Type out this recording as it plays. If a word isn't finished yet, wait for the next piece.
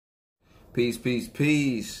Peace, peace,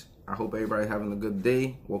 peace. I hope everybody having a good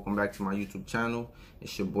day. Welcome back to my YouTube channel.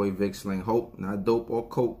 It's your boy Vic Sling Hope, not dope or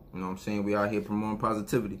coke. You know what I'm saying? We out here promoting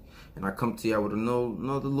positivity. And I come to y'all with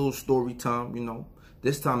another little story time, you know.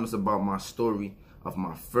 This time it's about my story of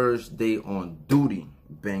my first day on duty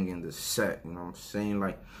banging the set. You know what I'm saying?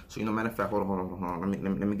 Like, so, you know, matter of fact, hold on.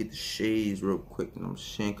 Let me get the shades real quick, you know what I'm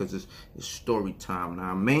saying? Because it's story time,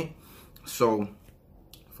 now, man. So,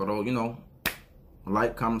 for those, you know,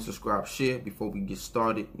 like, comment, subscribe, share before we get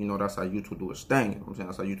started. You know, that's how YouTube do its thing. You know what I'm saying?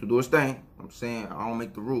 That's how YouTube do its thing. You know what I'm saying? I don't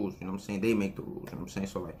make the rules. You know what I'm saying? They make the rules. You know what I'm saying?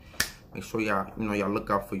 So, like, make sure y'all, you know, y'all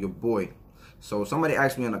look out for your boy. So, somebody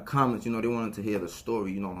asked me in the comments, you know, they wanted to hear the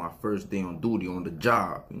story, you know, my first day on duty, on the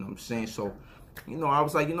job. You know what I'm saying? So, you know, I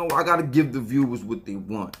was like, you know, I got to give the viewers what they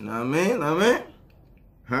want. You know what I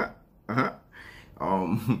mean?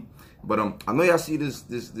 But I know y'all see the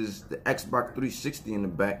Xbox 360 in the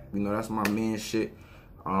back. You know, that's my man shit.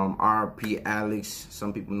 RP Alex.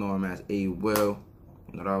 Some people know him as A Will.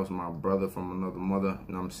 You know, that was my brother from another mother.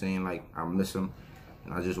 You know what I'm saying? Like, I miss him.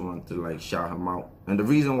 And I just wanted to, like, shout him out. And the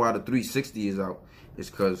reason why the 360 is out is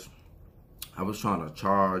because I was trying to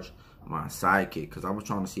charge my sidekick. Because I was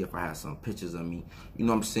trying to see if I had some pictures of me. You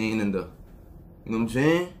know what I'm saying? You know what I'm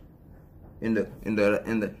saying? In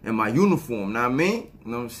my uniform, know what I mean?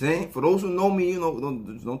 You know what I'm saying? For those who know me, you know,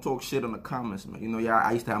 don't talk shit in the comments, man. You know, yeah,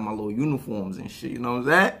 I used to have my little uniforms and shit, you know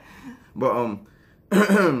what I'm saying?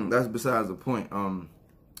 But that's besides the point.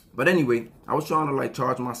 But anyway, I was trying to like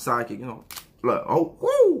charge my sidekick, you know. Like, oh,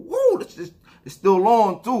 woo, it's still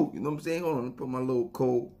on too. You know what I'm saying? Hold on, put my little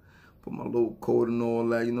code and all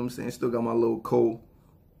that, you know what I'm saying? Still got my little code.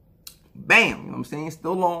 Bam, you know what I'm saying?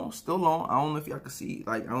 Still on. I don't know if y'all can see,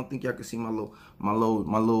 like, I don't think y'all can see my little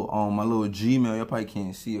Gmail. Y'all probably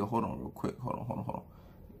can't see it. Hold on real quick. Hold on.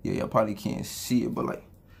 Yeah, y'all probably can't see it, but like,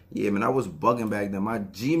 yeah, man, I was bugging back then. My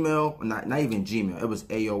Gmail, not even Gmail, it was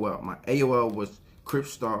AOL. My AOL was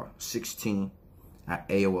Cripstar16 at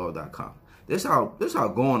AOL.com. This how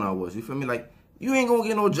going I was. You feel me? Like, you ain't gonna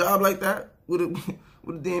get no job like that with a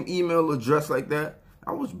damn email address like that.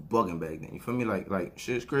 I was bugging back then. You feel me? Like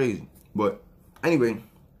shit's crazy. But anyway,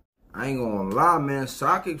 I ain't gonna lie, man.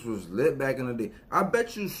 Sidekicks was lit back in the day. I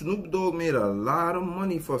bet you Snoop Dogg made a lot of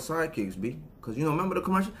money for sidekicks, B. Cause you know, remember the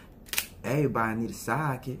commercial? Everybody need a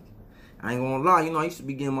sidekick. I ain't gonna lie, you know, I used to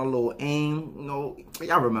be getting my little AIM. You know,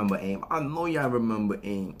 y'all remember AIM. I know y'all remember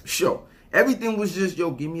AIM. Sure. Everything was just,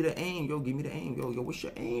 yo, give me the AIM. Yo, give me the AIM. Yo, what's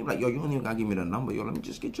your AIM? Like, yo, you don't even gotta give me the number. Yo, let me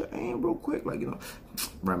just get your AIM real quick. Like, you know,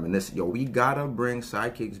 reminisce. Yo, we gotta bring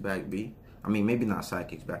sidekicks back, B. I mean, maybe not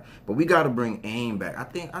sidekicks back, but we gotta bring AIM back. I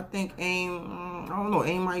think AIM, I don't know,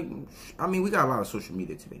 AIM might, I mean, we got a lot of social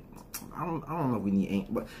media today. I don't know if we need AIM,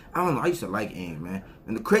 but I don't know. I used to like AIM, man.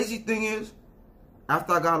 And the crazy thing is,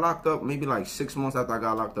 after I got locked up, maybe like 6 months after I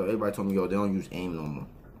got locked up, everybody told me, yo, they don't use AIM no more.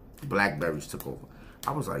 Blackberries took over.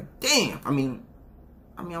 I was like, damn. I mean,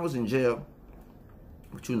 I was in jail,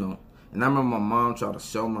 but you know. And I remember my mom tried to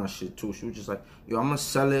sell my shit too. She was just like, yo, I'm gonna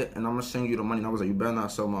sell it and I'm gonna send you the money. And I was like, you better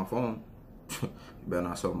not sell my phone. You better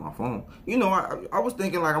not sell my phone. You know, I was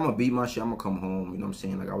thinking like, I'm gonna beat my shit. I'm gonna come home. You know what I'm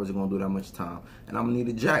saying? Like, I wasn't gonna do that much time. And I'm gonna need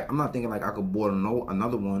a jack. I'm not thinking like I could board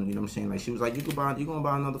another one. You know what I'm saying? Like, she was like, you're gonna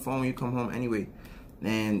buy another phone when you come home anyway.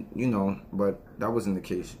 And, you know, but that wasn't the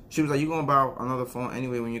case. She was like, you're gonna buy another phone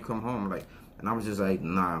anyway when you come home. Like, and I was just like,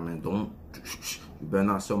 nah, man, don't. You better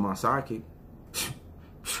not sell my sidekick.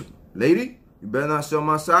 Lady, you better not sell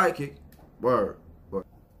my sidekick. Word. But,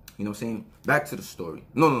 you know what I'm saying? Back to the story.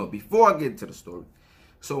 No. Before I get to the story.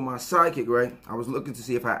 So my sidekick, right? I was looking to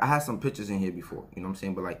see if I had some pictures in here before. You know what I'm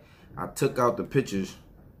saying? But, like, I took out the pictures.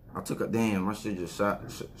 Damn, my shit just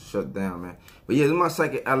shut down, man. But, yeah, this is my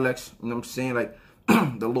sidekick, Alex. You know what I'm saying? Like,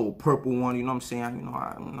 the little purple one, you know what I'm saying? You know,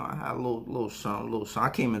 I had a little son. I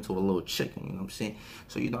came into a little chicken, you know what I'm saying?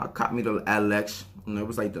 So, you know, I caught me the Alex. You know, it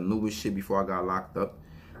was like the newest shit before I got locked up.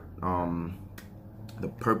 The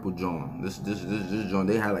purple joint. This joint,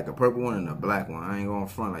 they had like a purple one and a black one. I ain't going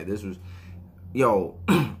front. Like, this was, yo,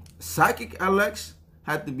 Psychic Alex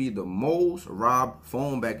had to be the most robbed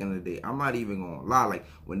phone back in the day. I'm not even gonna lie. Like,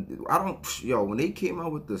 when they came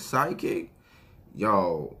out with the Psychic,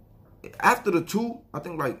 yo, after the 2, I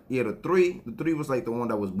think like, yeah, the 3 was like the one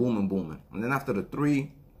that was booming. And then after the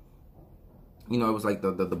 3, you know, it was like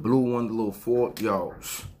the blue one, the little 4, yo.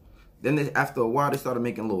 Then after a while, they started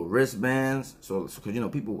making little wristbands. So, because, you know,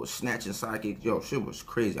 people were snatching sidekicks. Yo, shit was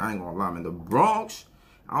crazy. I ain't gonna lie, man. The Bronx,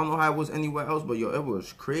 I don't know how it was anywhere else, but yo, it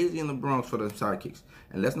was crazy in the Bronx for the sidekicks.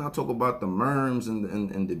 And let's not talk about the Merms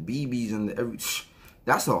and the BBs and the every.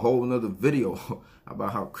 That's a whole nother video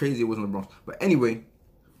about how crazy it was in the Bronx. But anyway,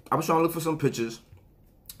 I was trying to look for some pictures.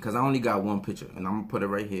 because I only got one picture, and I'm gonna put it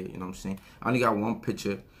right here. You know what I'm saying? I only got one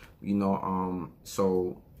picture. You know,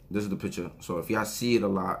 so this is the picture. So if y'all see it a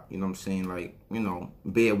lot, you know what I'm saying, like, you know,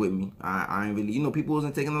 bear with me. I ain't really, you know, people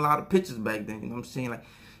wasn't taking a lot of pictures back then. You know what I'm saying? Like,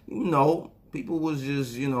 you know, people was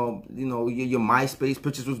just, you know, your MySpace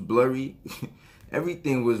pictures was blurry.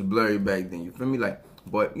 Everything was blurry back then. You feel me? Like,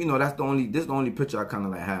 but you know, this is the only picture I kind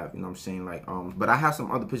of like have. You know what I'm saying? Like, but I have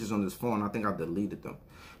some other pictures on this phone. I think I deleted them.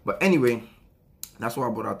 But anyway, that's why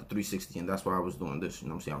I brought out the 360, and that's why I was doing this. You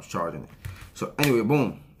know what I'm saying? I was charging it. So anyway,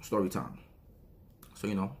 boom, story time. So,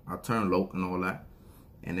 you know, I turned loc and all that.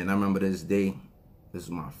 And then I remember this day. This is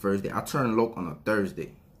my first day. I turned loc on a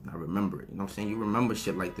Thursday. And I remember it. You know what I'm saying? You remember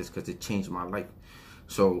shit like this because it changed my life.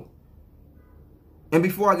 So, and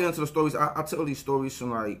before I get into the stories, I tell these stories to,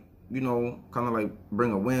 like, you know, kind of like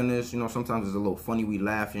bring awareness. You know, sometimes it's a little funny. We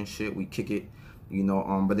laugh and shit. We kick it. You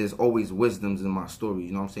know, but there's always wisdoms in my story.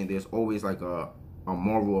 You know what I'm saying? There's always like a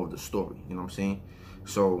moral of the story. You know what I'm saying?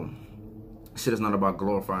 So, shit is not about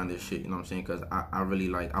glorifying this shit, you know what I'm saying? Because I really,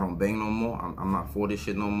 like, I don't bang no more. I'm not for this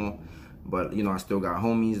shit no more. But, you know, I still got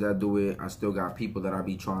homies that do it. I still got people that I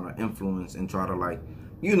be trying to influence and try to, like,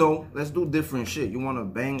 you know, let's do different shit. You want to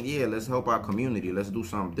bang? Yeah, let's help our community. Let's do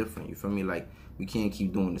something different. You feel me? Like, we can't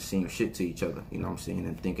keep doing the same shit to each other, you know what I'm saying?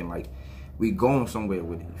 And thinking, like, we going somewhere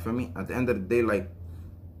with it. You feel me? At the end of the day, like,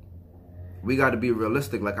 we got to be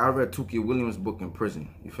realistic. Like, I read Tookie Williams' book in prison.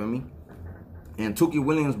 You feel me? And Tookie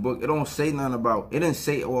Williams' book, it don't say nothing about, it didn't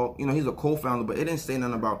say, well, you know, he's a co-founder, but it didn't say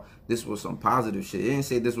nothing about this was some positive shit. It didn't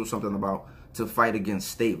say this was something about to fight against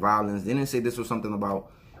state violence. It didn't say this was something about,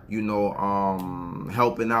 you know,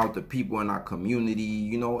 helping out the people in our community.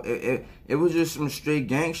 You know, it was just some straight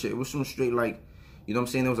gang shit. It was some straight, like, you know what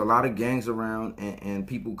I'm saying? There was a lot of gangs around, and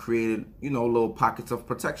people created, you know, little pockets of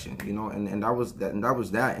protection, you know, and that was that, and that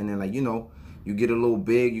was that. And then, like, you know, you get a little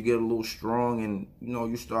big, you get a little strong, and, you know,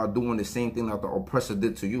 you start doing the same thing that the oppressor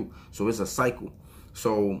did to you. So it's a cycle.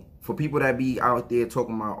 So for people that be out there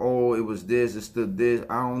talking about, oh, it was this, it's still this,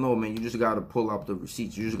 I don't know, man. You just got to pull up the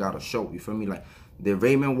receipts. You just got to show, you feel me? Like, did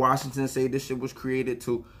Raymond Washington say this shit was created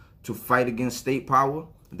to fight against state power?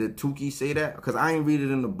 Did Tookie say that? Because I ain't read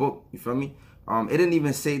it in the book, you feel me? It didn't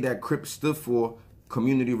even say that Crip stood for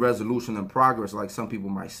community resolution and progress like some people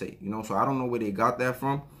might say, you know? So I don't know where they got that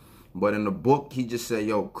from. But in the book, he just said,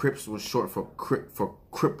 yo, Crips was short for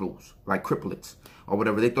cripples, like cripplets or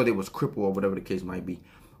whatever. They thought it was cripple or whatever the case might be.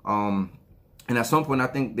 And at some point, I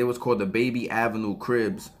think they was called the Baby Avenue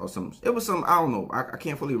Cribs or some. It was some, I don't know. I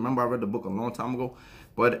can't fully remember. I read the book a long time ago.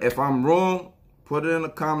 But if I'm wrong, put it in the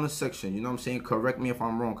comment section. You know what I'm saying? Correct me if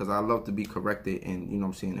I'm wrong, because I love to be corrected and, you know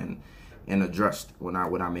what I'm saying, and addressed when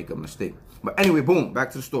I make a mistake. But anyway, boom,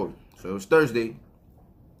 back to the story. So it was Thursday.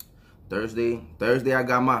 Thursday, I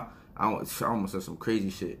got my... I almost said some crazy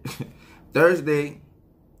shit. Thursday,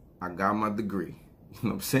 I got my degree. You know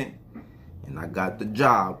what I'm saying? And I got the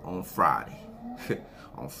job on Friday.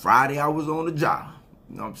 On Friday, I was on the job.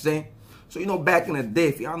 You know what I'm saying? So, you know, back in the day,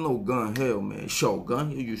 if y'all know Gun Hill, man, Gun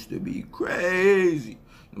Hill used to be crazy. You know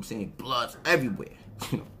what I'm saying? Bloods everywhere.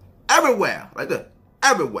 You know, everywhere. Like that.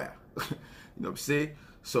 Everywhere. You know what I'm saying?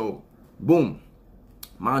 So, boom.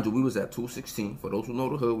 Mind you, we was at 216. For those who know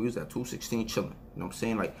the hood, we was at 216 chilling. You know what I'm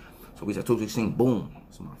saying? Like, so we was at 216, boom.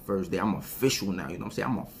 It's my first day. I'm official now, you know what I'm saying?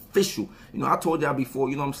 I'm official. You know, I told y'all before,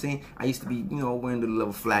 you know what I'm saying? I used to be, you know, wearing the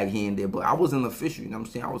little flag here and there, but I wasn't official, you know what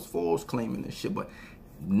I'm saying? I was false claiming this shit, but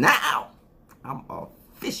now I'm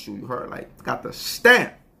official, you heard? Like, got the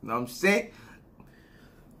stamp, you know what I'm saying?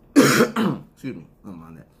 Excuse me, don't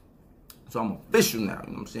mind that. So I'm official now,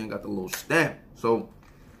 you know what I'm saying? Got the little stamp. So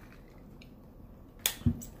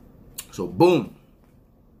boom.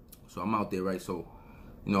 So I'm out there, right? So,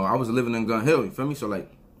 you know, I was living in Gun Hill, you feel me? So,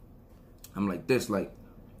 like, I'm like this, like,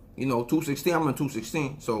 you know, 216, I'm in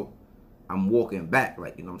 216. So, I'm walking back,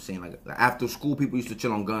 like, you know what I'm saying? Like, after school, people used to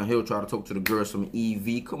chill on Gun Hill, try to talk to the girls from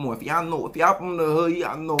EV. Come on, if y'all know, if y'all from the hood,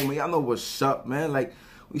 y'all know, man. Y'all know what's up, man. Like,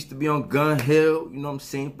 we used to be on Gun Hill, you know what I'm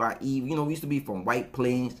saying, by EV. You know, we used to be from White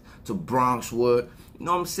Plains to Bronxwood. You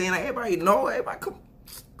know what I'm saying? Like, everybody know, everybody,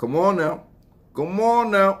 come on now. Come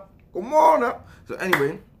on now. Come on now. So,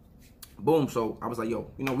 anyway, boom. So, I was like, yo,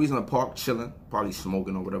 you know, we was in the park chilling, probably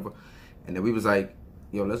smoking or whatever. And then we was like,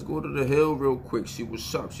 yo, let's go to the hill real quick. She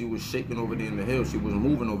was up. She was shaking over there in the hill. She was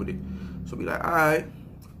moving over there. So, we like, all right.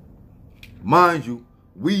 Mind you,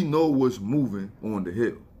 we know what's moving on the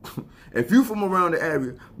hill. If you from around the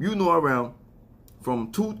area, you know around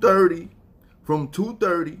from 2:30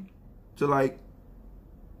 to like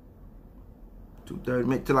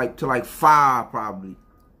 2:30 to like 5 probably.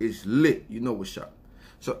 It's lit. You know what's up.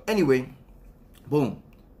 So anyway, boom.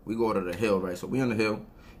 We go to the hill, right? So we on the hill.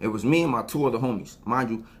 It was me and my 2 other homies. Mind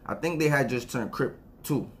you, I think they had just turned Crip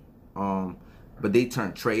too. But they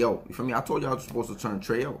turned Trey-O. You feel me? I told y'all I was supposed to turn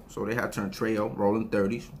Trey-O. So they had turned Trey-O, rolling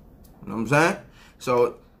 30s. You know what I'm saying?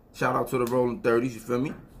 So shout out to the rolling 30s, you feel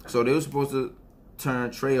me? So they were supposed to turn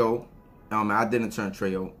Trey-O. I didn't turn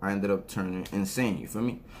Trey-O. I ended up turning Insane, you feel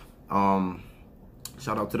me?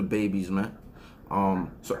 Shout out to the babies, man.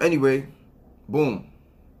 So anyway, boom.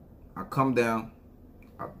 I come down.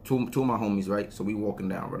 Two of my homies, right? So we walking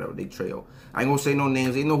down, whatever. They Trey-O. I ain't gonna say no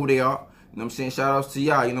names. They know who they are. You know what I'm saying? Shout outs to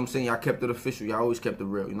y'all. You know what I'm saying? Y'all kept it official. Y'all always kept it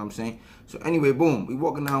real. You know what I'm saying? So anyway, boom. We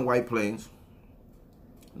walking down White Plains.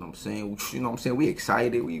 You know what I'm saying? You know what I'm saying? We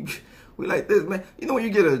excited. We like this, man. You know when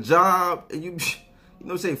you get a job and you know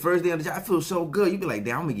what I'm saying? First day on the job, I feel so good. You be like,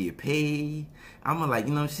 damn, I'm gonna get paid. I'm gonna like,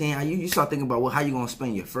 you know what I'm saying? You start thinking about how you gonna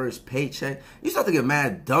spend your first paycheck. You start to get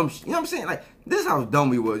mad dumb shit. You know what I'm saying? Like, this is how dumb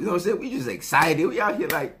we was. You know what I'm saying? We just excited. We out here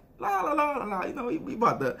like, la la la la la. You know, we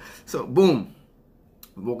about to. So boom.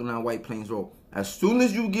 We're walking down White Plains Road. As soon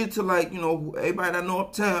as you get to like, you know, everybody that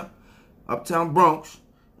know Uptown Bronx,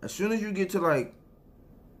 as soon as you get to like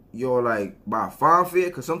your like by Farm Fair,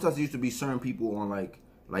 because sometimes there used to be certain people on like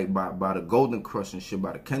by the Golden Crush and shit,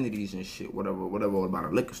 by the Kennedys and shit, whatever, by the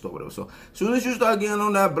liquor store, whatever. So as soon as you start getting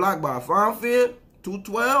on that block by Farm Fair,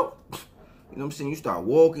 212, you know what I'm saying? You start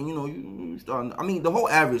walking, you know, you start. I mean, the whole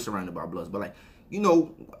area is surrounded by Bloods, but like, you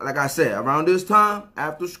know, like I said, around this time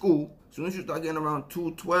after school. As soon as you start getting around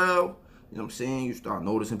 212, you know what I'm saying, you start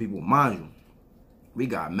noticing people. Mind you, we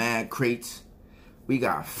got mad crates. We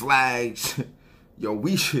got flags. Yo,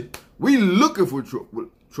 we looking for trouble.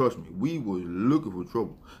 Trust me, we was looking for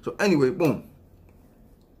trouble. So anyway, boom.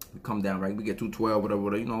 We come down, right? We get 212,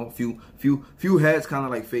 whatever, you know, few heads kind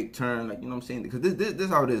of like fake turn, like, you know what I'm saying? Because this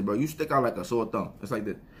how it is, bro. You stick out like a sore thumb. It's like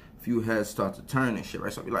the few heads start to turn and shit,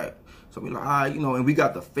 right? So we like, you know, and we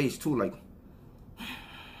got the face too, like,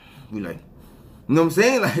 we like, you know what I'm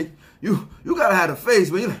saying? Like, you gotta have the face,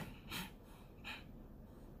 but you like,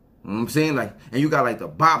 you know what I'm saying? Like, and you got like the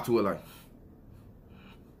bop to it, like,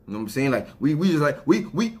 you know what I'm saying? Like, we just like, we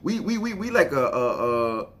like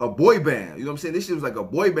a boy band. You know what I'm saying? This shit was like a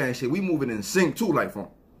boy band shit. We moving in sync too, like from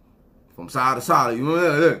side to side, you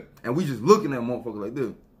know? And we just looking at motherfuckers like this.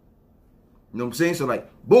 You know what I'm saying? So like,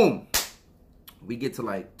 boom, we get to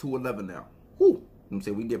like 211 now. Whoo. You know what I'm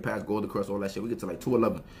saying? We get past Golden Crust, all that shit. We get to like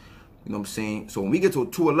 211. You know what I'm saying? So when we get to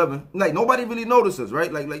 211, like nobody really notices,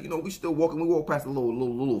 right? Like you know, we still walking. We walk past the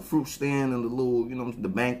little fruit stand and the little, you know, the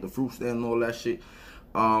bank, the fruit stand and all that shit.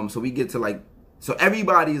 So we get to like, so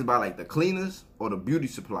everybody is by like the cleaners or the beauty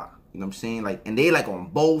supply. You know what I'm saying? Like, and they like on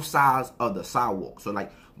both sides of the sidewalk. So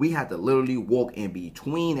like we had to literally walk in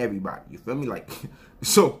between everybody. You feel me? Like,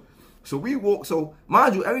 so we walk, so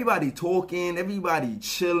mind you, everybody talking, everybody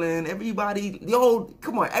chilling, everybody, yo,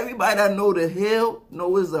 come on, everybody that know the hill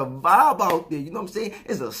know it's a vibe out there, you know what I'm saying?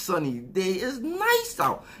 It's a sunny day, it's nice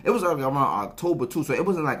out. It was like around October too, so it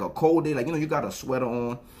wasn't like a cold day, like, you know, you got a sweater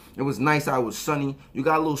on. It was nice out, it was sunny, you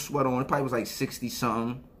got a little sweater on, it probably was like 60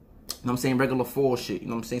 something. You know what I'm saying? Regular fall shit. You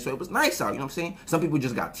know what I'm saying? So it was nice out. You know what I'm saying? Some people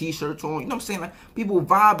just got t-shirts on. You know what I'm saying? Like, people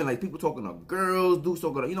vibing. Like, people talking to girls. Dudes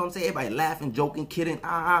talking to, you know what I'm saying? Everybody laughing, joking, kidding.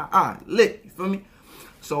 Lit. You feel me?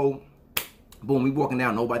 So, boom, we walking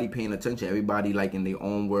down. Nobody paying attention. Everybody, like, in their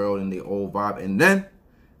own world and their own vibe. And then,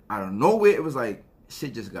 out of nowhere, it was like,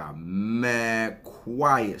 shit just got mad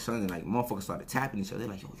quiet. Something like, motherfuckers started tapping each other. They're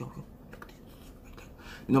like, yo. You know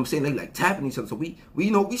what I'm saying? They like tapping each other. So, we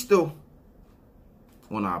you know, we still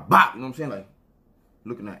on our bop, you know what I'm saying? Like,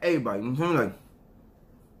 looking at everybody, you know what I'm saying? Like,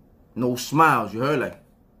 no smiles, you heard? Like,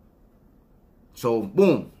 so, boom.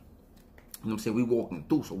 You know what I'm saying? We walking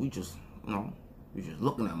through, so we just, you know, we just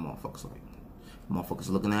looking at motherfuckers like, motherfuckers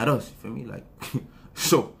looking at us, you feel me? Like,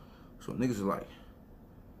 so niggas is like,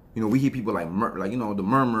 you know, we hear people like, you know, the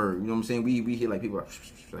murmur, you know what I'm saying? We hear like people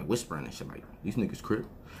like whispering and shit like, these niggas crip.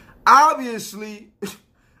 Obviously,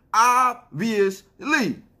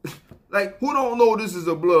 like, who don't know this is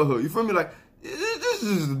a blood hood? You feel me? Like, this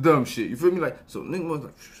is the dumb shit. You feel me? Like, so niggas was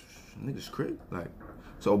like, niggas crip. Like,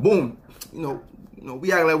 so boom, you know,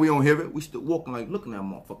 we act like we don't hear it. We still walking like looking at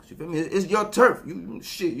motherfuckers. You feel me? It's your turf. You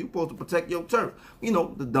supposed to protect your turf. You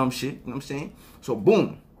know, the dumb shit. You know what I'm saying? So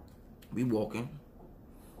boom, we walking.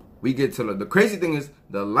 We get to the crazy thing is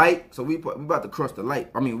the light. So we about to cross the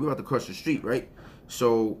light. I mean, we about to cross the street, right?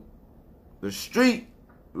 So the street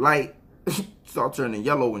light start turning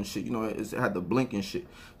yellow and shit. You know, it had the blink and shit.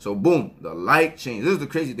 So boom, the light changed. This is the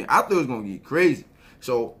crazy thing. I thought it was gonna get crazy.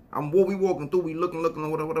 So we walking through, we looking,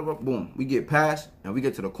 whatever. Boom, we get past and we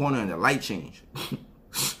get to the corner and the light changed.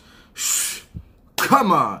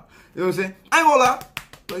 Come on, you know what I'm saying? I ain't gonna lie.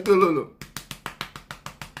 Like, look.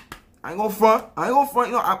 I ain't gonna front.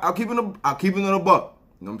 You know, I'll keep it in a buck.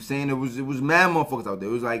 You know what I'm saying? It was mad motherfuckers out there.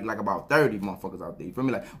 It was like about 30 motherfuckers out there. You feel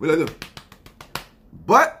me? Like, we like, look.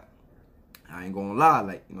 But I ain't gonna lie,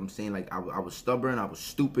 like, you know what I'm saying? Like, I was stubborn, I was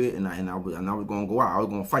stupid, and I was gonna go out. I was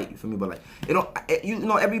gonna fight. You feel me? But like, you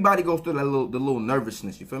know, everybody goes through that little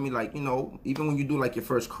nervousness. You feel me? Like, you know, even when you do like your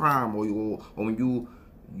first crime, or when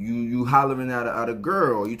you hollering at a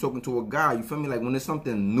girl, or you talking to a guy, you feel me? Like, when there's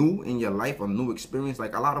something new in your life, a new experience,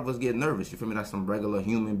 like, a lot of us get nervous. You feel me? That's some regular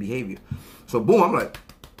human behavior. So boom, I'm like,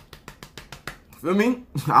 feel me?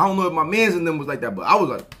 I don't know if my mans and them was like that, but I was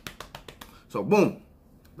like, so boom,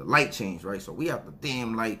 the light changed, right? So we have the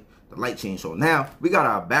damn light, the light changed. So now we got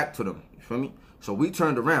our back to them, you feel me? So we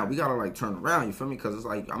turned around. We gotta like turn around, you feel me? Cause it's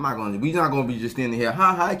like, we not gonna be just standing here,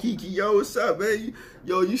 hi Kiki, yo, what's up, man?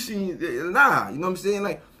 Yo, you seen, nah, you know what I'm saying?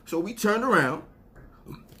 Like, so we turned around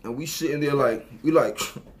and we sitting there like, you know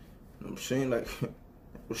what I'm saying? Like,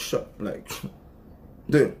 what's up? Like,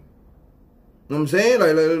 dude. You know what I'm saying?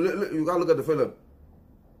 Like, you gotta look at the fella.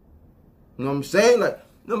 You know what I'm saying? Like,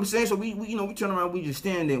 you know what I'm saying? So we you know, we turn around, we just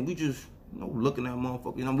stand there, we just, you know, looking at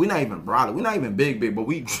motherfuckers. You know, we're not even brolic, we're not even big, but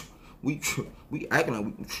we acting like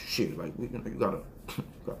we shit. Like, you know, you gotta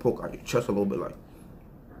poke out your chest a little bit, like,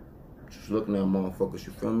 just looking at motherfuckers.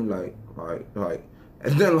 You feel me? Like,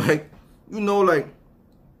 and then like, you know, like,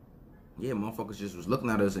 yeah, motherfuckers just was looking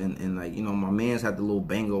at us, and like, you know, my man's had the little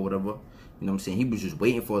banger or whatever. You know what I'm saying? He was just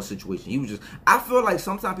waiting for a situation. He was just, I feel like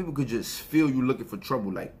sometimes people could just feel you looking for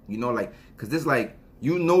trouble. Like, you know, like, because this, like,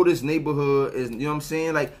 you know, this neighborhood is, you know what I'm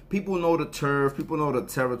saying? Like, people know the turf, people know the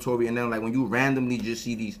territory. And then, like, when you randomly just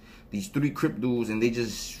see these 3 Crip dudes, and they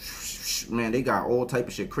just, man, they got all type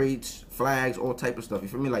of shit, crates, flags, all type of stuff. You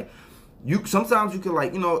feel me? Like, sometimes you could,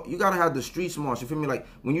 like, you know, you got to have the street smarts. You feel me? Like,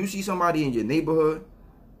 when you see somebody in your neighborhood,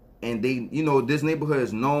 and they, you know, this neighborhood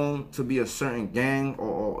is known to be a certain gang,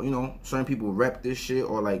 or you know, certain people rep this shit,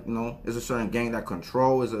 or like, you know, there's a certain gang that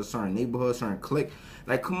control, is a certain neighborhood, certain clique.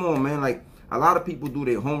 Like, come on, man. Like, a lot of people do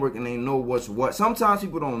their homework and they know what's what. Sometimes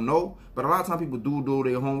people don't know, but a lot of times people do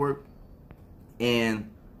their homework,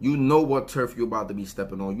 and you know what turf you're about to be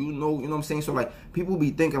stepping on. You know what I'm saying? So like, people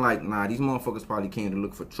be thinking like, nah, these motherfuckers probably came to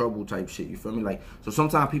look for trouble type shit. You feel me? Like, so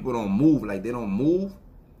sometimes people don't move. Like, they don't move.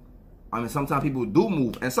 I mean, sometimes people do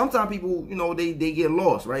move, and sometimes people, you know, they get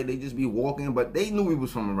lost, right? They just be walking, but they knew we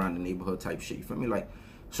was from around the neighborhood type shit. You feel me? Like,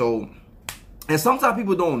 so, and sometimes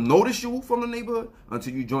people don't notice you from the neighborhood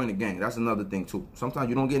until you join the gang. That's another thing too. Sometimes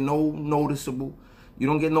you don't get noticeable. You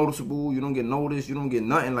don't get noticeable. You don't get noticed. You don't get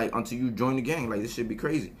nothing, like, until you join the gang. Like, this shit be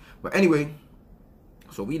crazy. But anyway,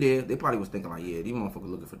 so we there. They probably was thinking like, yeah, these motherfuckers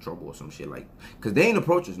looking for trouble or some shit, like, cause they ain't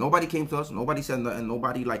approach us. Nobody came to us. Nobody said nothing.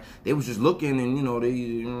 Nobody, like, they was just looking, and you know, they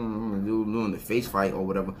doing the face fight or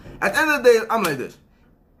whatever. At the end of the day, I'm like this: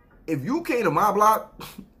 if you came to my block,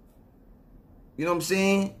 you know what I'm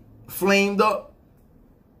saying, flamed up,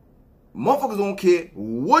 motherfuckers don't care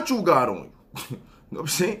what you got on you. You know what I'm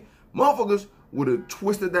saying? Motherfuckers would have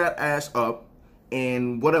twisted that ass up.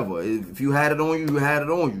 And whatever, if you had it on you, you had it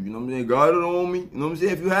on you. You know what I'm saying? Got it on me. You know what I'm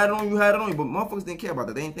saying? If you had it on you, you had it on you. But motherfuckers didn't care about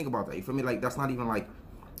that. They didn't think about that. You feel me? Like, that's not even like,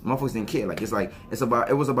 motherfuckers didn't care. Like,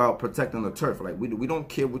 it was about protecting the turf. Like, we don't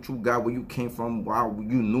care what you got, where you came from, while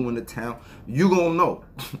you new in the town. You gonna know.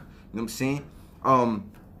 You know what I'm saying?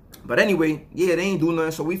 But anyway, yeah, they ain't do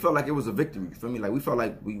nothing. So we felt like it was a victory. You feel me? Like, we felt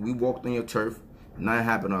like we walked on your turf. Nothing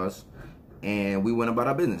happened to us. And we went about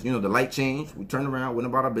our business. You know, the light changed. We turned around, went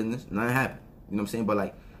about our business. Nothing happened. You know what I'm saying? But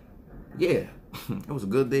like, yeah, it was a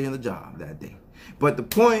good day in the job that day. But the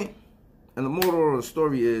point and the moral of the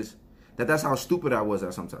story is that that's how stupid I was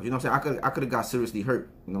at sometimes. You know what I'm saying? I could have got seriously hurt.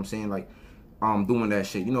 You know what I'm saying? Like, doing that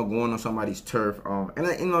shit. You know, going on somebody's turf.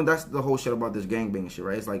 And you know, that's the whole shit about this gangbang shit,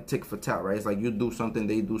 right? It's like tick for tat, right? It's like you do something,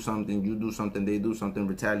 they do something, you do something, they do something,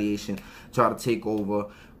 retaliation, try to take over.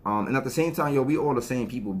 And at the same time, yo, we all the same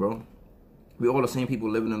people, bro. We all the same people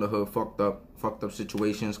living in the hood, fucked up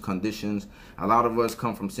situations, conditions. A lot of us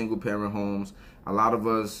come from single parent homes. A lot of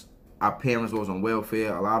us, our parents was on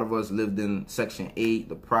welfare. A lot of us lived in Section 8,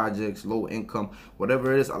 the projects, low income,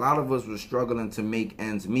 whatever it is. A lot of us were struggling to make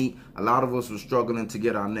ends meet. A lot of us were struggling to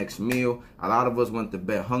get our next meal. A lot of us went to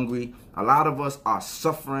bed hungry. A lot of us are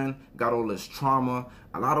suffering, got all this trauma.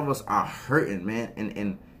 A lot of us are hurting, man.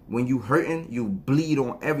 And when you hurting, you bleed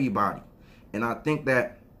on everybody. And I think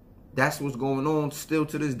that's what's going on still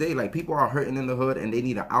to this day. Like, people are hurting in the hood and they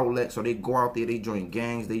need an outlet. So they go out there, they join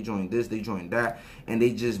gangs, they join this, they join that. And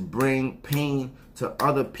they just bring pain to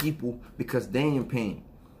other people because they in pain.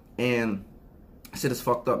 And shit is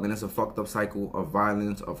fucked up, man. It's a fucked up cycle of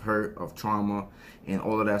violence, of hurt, of trauma, and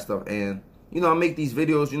all of that stuff. And you know, I make these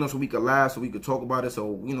videos, you know, so we could laugh, so we could talk about it,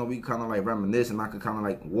 so, you know, we kind of like reminisce, and I could kind of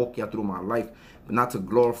like walk y'all through my life, but not to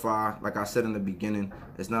glorify. Like I said in the beginning,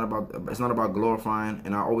 it's not about glorifying,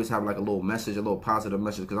 and I always have like a little message, a little positive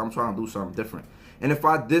message, because I'm trying to do something different. And if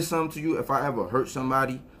I did something to you, if I ever hurt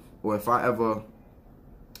somebody, or if I ever,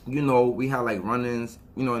 you know, we had like run-ins,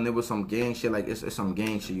 you know, and there was some gang shit, like it's some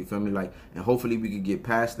gang shit, you feel me? Like, and hopefully we could get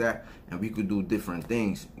past that, and we could do different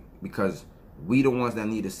things, because we the ones that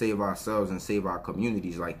need to save ourselves and save our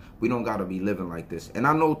communities. Like, we don't gotta be living like this. And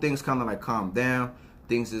I know things kind of like calm down.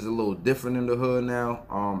 Things is a little different in the hood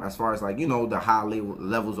now, as far as like, you know, the high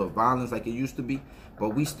levels of violence like it used to be. But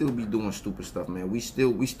we still be doing stupid stuff, man. We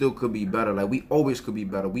still could be better. Like, we always could be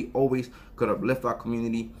better. We always could uplift our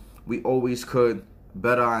community. We always could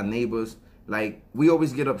better our neighbors. Like, we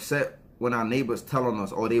always get upset when our neighbors telling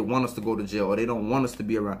us, or they want us to go to jail, or they don't want us to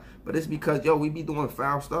be around. But it's because, yo, we be doing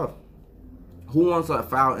foul stuff. Who wants a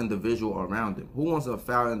foul individual around them? Who wants a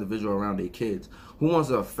foul individual around their kids? Who wants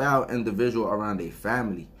a foul individual around their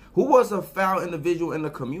family? Who wants a foul individual in the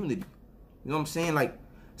community? You know what I'm saying? Like,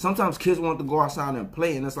 sometimes kids want to go outside and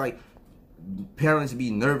play, and it's like parents be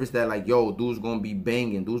nervous that, like, yo, dude's gonna be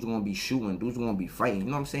banging, dude's gonna be shooting, dude's gonna be fighting. You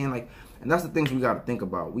know what I'm saying? Like, and that's the things we gotta think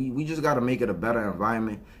about. We just gotta make it a better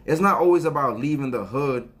environment. It's not always about leaving the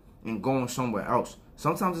hood and going somewhere else.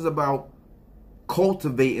 Sometimes it's about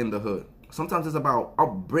cultivating the hood. Sometimes it's about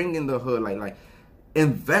upbringing the hood, like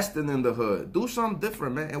investing in the hood. Do something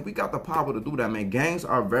different, man. And we got the power to do that, man. Gangs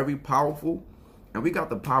are very powerful, and we got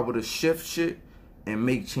the power to shift shit and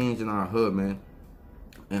make change in our hood, man.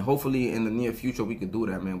 And hopefully in the near future we could do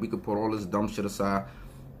that, man. We could put all this dumb shit aside,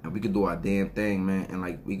 and we could do our damn thing, man. And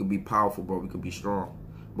like, we could be powerful, bro. We could be strong.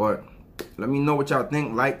 But let me know what y'all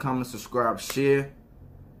think. Like, comment, subscribe, share.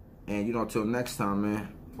 And, you know, till next time,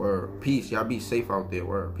 man. Word. Peace. Y'all be safe out there.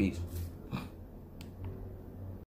 Word. Peace.